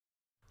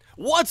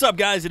What's up,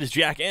 guys? It is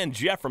Jack and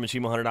Jeff from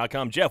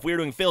AchievementHunter.com. Jeff, we are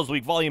doing Fails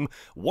Week Volume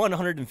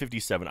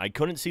 157. I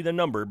couldn't see the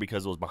number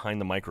because it was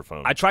behind the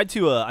microphone. I tried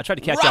to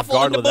catch off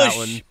guard with that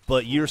one,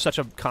 but you're such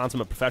a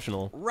consummate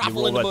professional.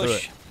 Ruffle in the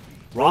bush.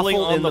 Rolling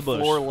on the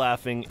floor,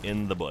 laughing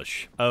in the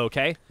bush.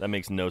 Okay, that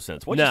makes no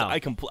sense. What no,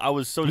 I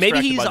was so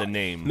distracted by the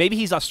name. Maybe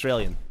he's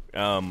Australian.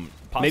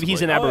 Maybe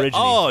he's an Aborigine.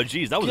 Oh,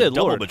 geez, that was a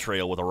double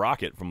betrayal with a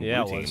rocket from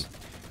Blue Team.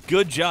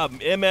 Good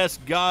job, MS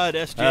God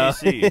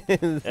SJC.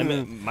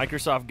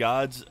 Microsoft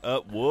Gods.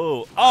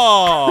 Whoa.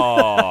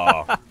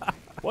 Oh.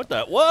 What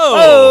the?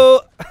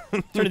 Whoa.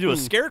 Turned into a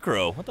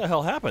scarecrow. What the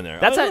hell happened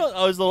there? That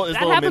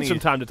happens from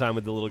time to time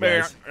with the little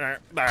guys.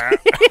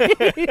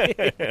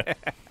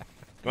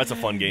 That's a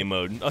fun game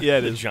mode. Yeah,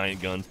 it is. Giant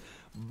guns.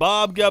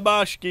 Bob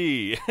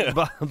Gabashki.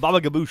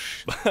 Baba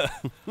Gaboosh.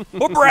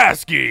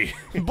 Bobrovsky.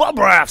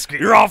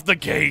 Bobrovsky. You're off the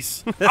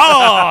case.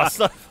 Oh,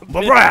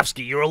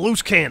 Bobrovsky, you're a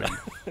loose cannon.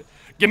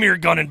 Give me your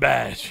gun and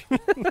badge.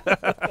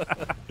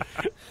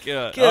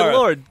 Good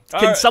Lord.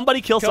 Can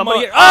somebody kill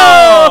somebody?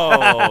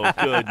 Oh,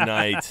 good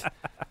night.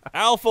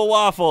 Alpha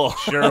Waffle.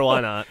 Sure,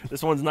 why not?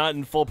 This one's not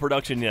in full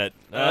production yet.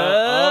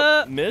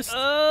 Missed.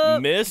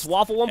 Missed.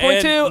 Waffle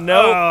 1.2.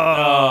 No.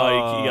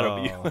 Oh, you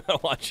gotta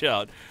watch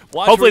out.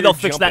 Hopefully they'll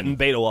fix that in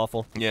Beta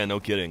Waffle. Yeah,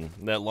 no kidding.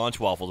 That launch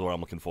waffle is what I'm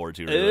looking forward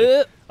to.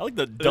 Really. I like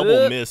the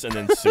double miss and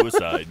then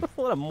suicide.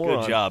 What a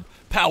moron. Good job.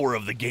 Power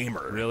of the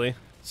gamer. Really?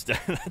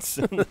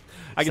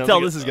 I can tell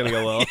this is going to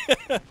go well.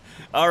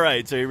 All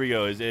right, so here we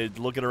go. He's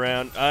looking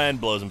around and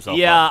blows himself up.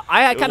 Yeah,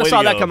 I kind of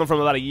saw that coming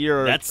from about a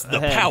year That's the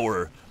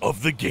power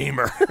of the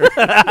gamer.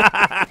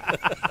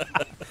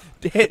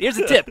 Here's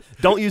a tip.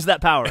 Don't use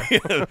that power.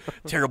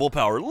 Terrible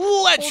power.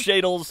 Let's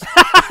Shadles.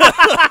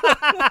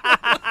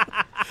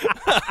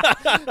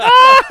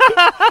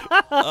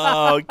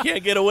 Oh,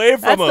 can't get away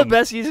from him. That's the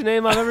best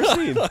username I've ever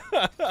seen.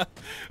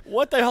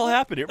 What the hell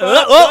happened here?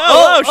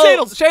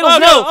 Shadles. Shadles,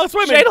 no.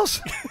 Shadles.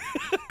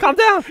 Calm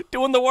down.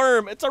 Doing the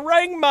worm. It's a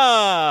Rangma.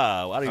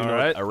 I don't even know.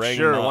 Right. A Rangma.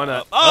 Sure, why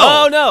not?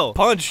 Oh, no.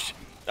 Punched.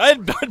 I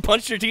had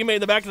punched your teammate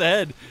in the back of the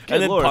head.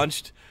 Good Lord.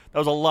 Punched. That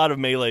was a lot of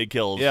melee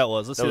kills. Yeah, it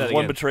was. Let's see that again.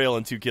 One betrayal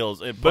and 2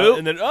 kills. And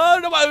then,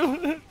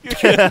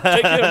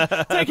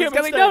 take him.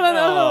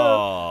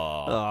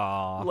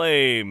 No.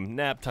 Lame.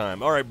 Nap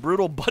time. All right,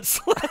 brutal butt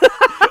slap.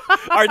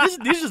 All right,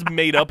 these are just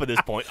made up at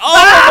this point.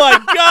 Oh, my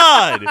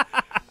God.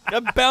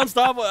 That bounced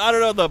off, I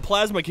don't know, the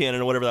plasma cannon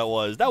or whatever that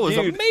was. That was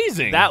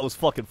amazing. That was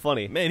fucking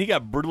funny. Man, he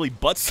got brutally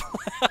butt slapped.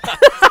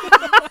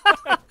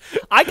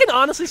 I can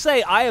honestly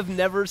say I have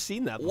never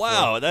seen that before.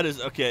 Wow, that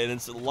is okay. And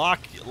it's lock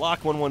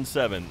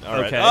 117. All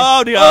right. Okay.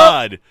 Oh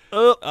God.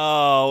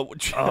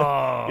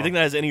 You think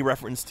that has any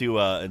reference to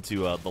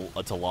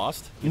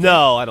Lost?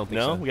 No, I don't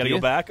think so. No, we got to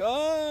go back.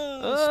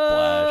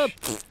 Splash.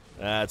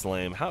 That's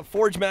lame.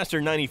 Forge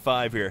Master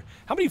 95 here.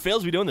 How many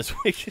fails are we doing this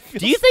week?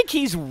 Do you think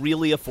he's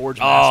really a Forge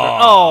Master?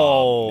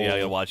 Oh. Yeah, I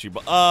got to watch you.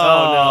 Oh, no.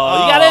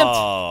 Oh, you got him.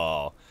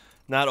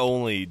 Not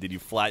only did you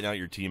flatten out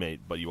your teammate,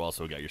 but you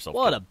also got yourself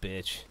What killed. a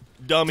bitch.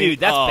 Dummy. Dude,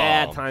 that's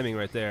bad timing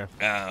right there.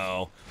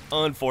 Oh,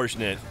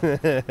 unfortunate.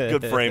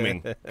 Good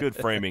framing. Good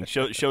framing.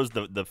 Shows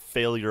the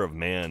failure of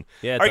man.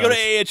 Yeah, all right, go to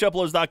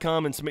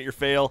ahuploads.com and submit your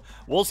fail.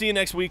 We'll see you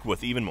next week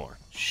with even more.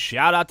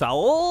 Shout out to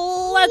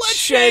Let's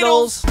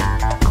Shadles.